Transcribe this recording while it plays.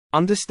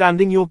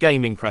Understanding your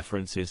gaming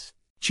preferences.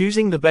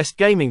 Choosing the best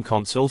gaming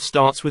console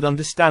starts with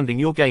understanding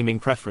your gaming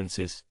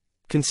preferences.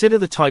 Consider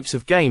the types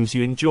of games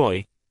you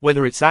enjoy,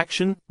 whether it's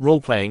action,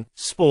 role-playing,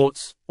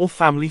 sports, or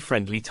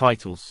family-friendly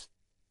titles.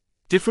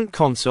 Different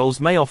consoles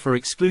may offer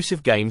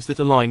exclusive games that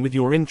align with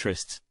your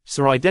interests,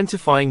 so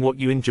identifying what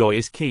you enjoy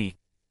is key.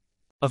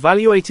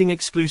 Evaluating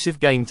exclusive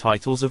game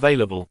titles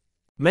available.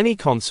 Many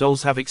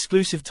consoles have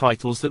exclusive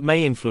titles that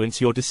may influence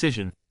your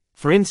decision.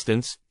 For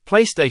instance,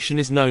 PlayStation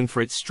is known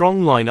for its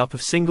strong lineup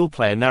of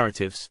single-player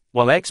narratives,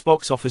 while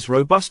Xbox offers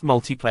robust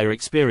multiplayer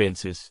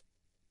experiences.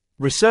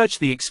 Research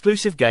the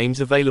exclusive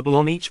games available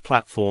on each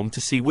platform to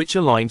see which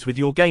aligns with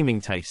your gaming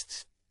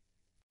tastes.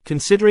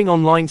 Considering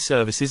online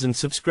services and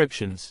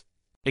subscriptions.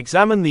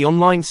 Examine the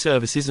online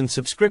services and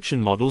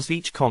subscription models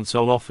each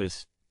console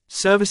offers.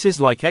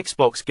 Services like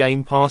Xbox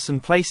Game Pass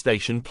and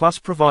PlayStation Plus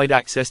provide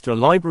access to a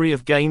library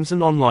of games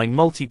and online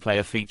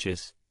multiplayer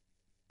features.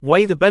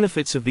 Weigh the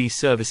benefits of these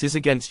services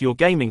against your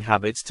gaming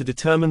habits to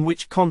determine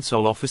which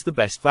console offers the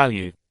best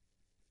value.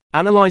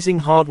 Analyzing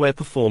hardware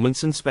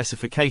performance and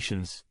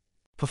specifications.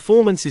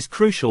 Performance is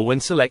crucial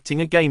when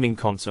selecting a gaming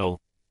console.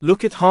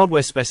 Look at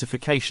hardware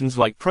specifications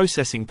like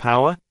processing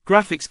power,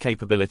 graphics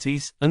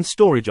capabilities, and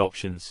storage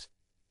options.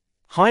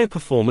 Higher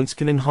performance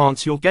can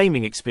enhance your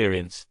gaming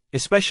experience,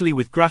 especially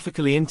with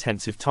graphically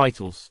intensive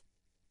titles.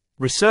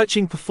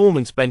 Researching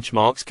performance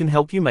benchmarks can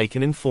help you make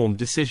an informed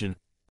decision.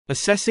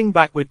 Assessing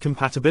backward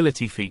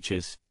compatibility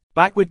features.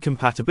 Backward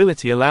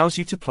compatibility allows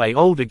you to play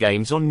older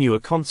games on newer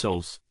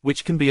consoles,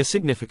 which can be a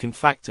significant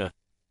factor.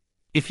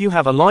 If you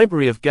have a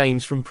library of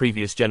games from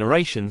previous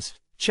generations,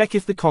 check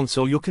if the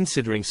console you're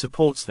considering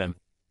supports them.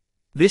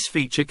 This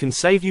feature can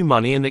save you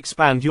money and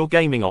expand your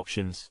gaming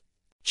options.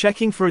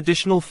 Checking for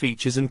additional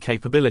features and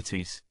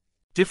capabilities.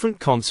 Different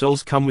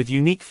consoles come with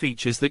unique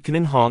features that can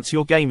enhance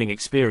your gaming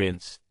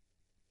experience.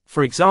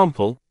 For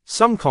example,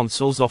 some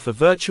consoles offer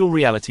virtual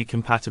reality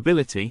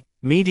compatibility,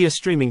 media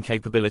streaming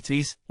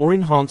capabilities, or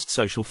enhanced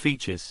social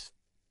features.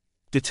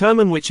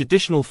 Determine which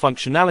additional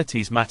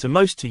functionalities matter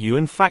most to you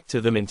and factor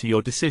them into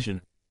your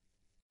decision.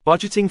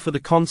 Budgeting for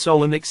the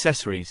console and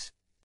accessories.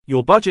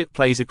 Your budget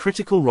plays a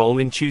critical role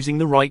in choosing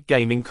the right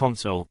gaming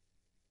console.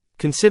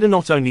 Consider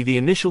not only the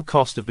initial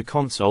cost of the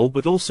console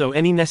but also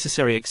any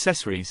necessary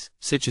accessories,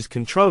 such as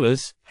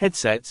controllers,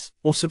 headsets,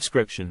 or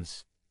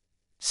subscriptions.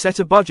 Set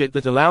a budget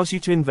that allows you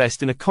to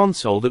invest in a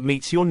console that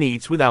meets your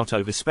needs without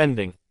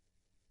overspending.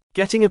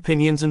 Getting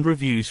opinions and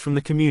reviews from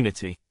the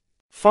community.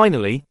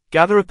 Finally,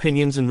 gather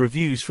opinions and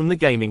reviews from the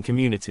gaming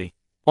community.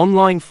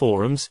 Online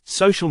forums,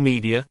 social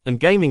media, and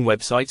gaming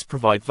websites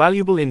provide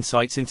valuable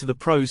insights into the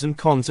pros and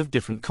cons of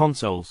different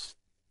consoles.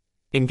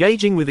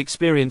 Engaging with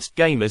experienced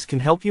gamers can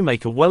help you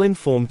make a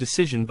well-informed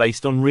decision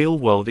based on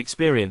real-world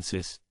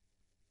experiences.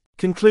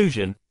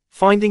 Conclusion: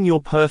 finding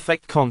your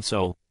perfect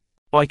console.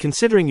 By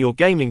considering your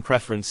gaming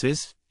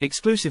preferences,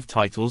 exclusive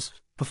titles,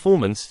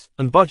 performance,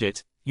 and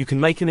budget, you can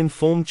make an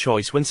informed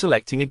choice when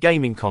selecting a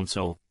gaming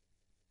console.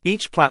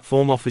 Each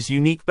platform offers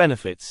unique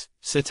benefits,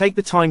 so take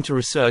the time to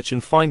research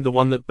and find the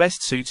one that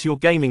best suits your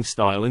gaming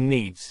style and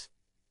needs.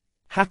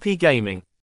 Happy gaming!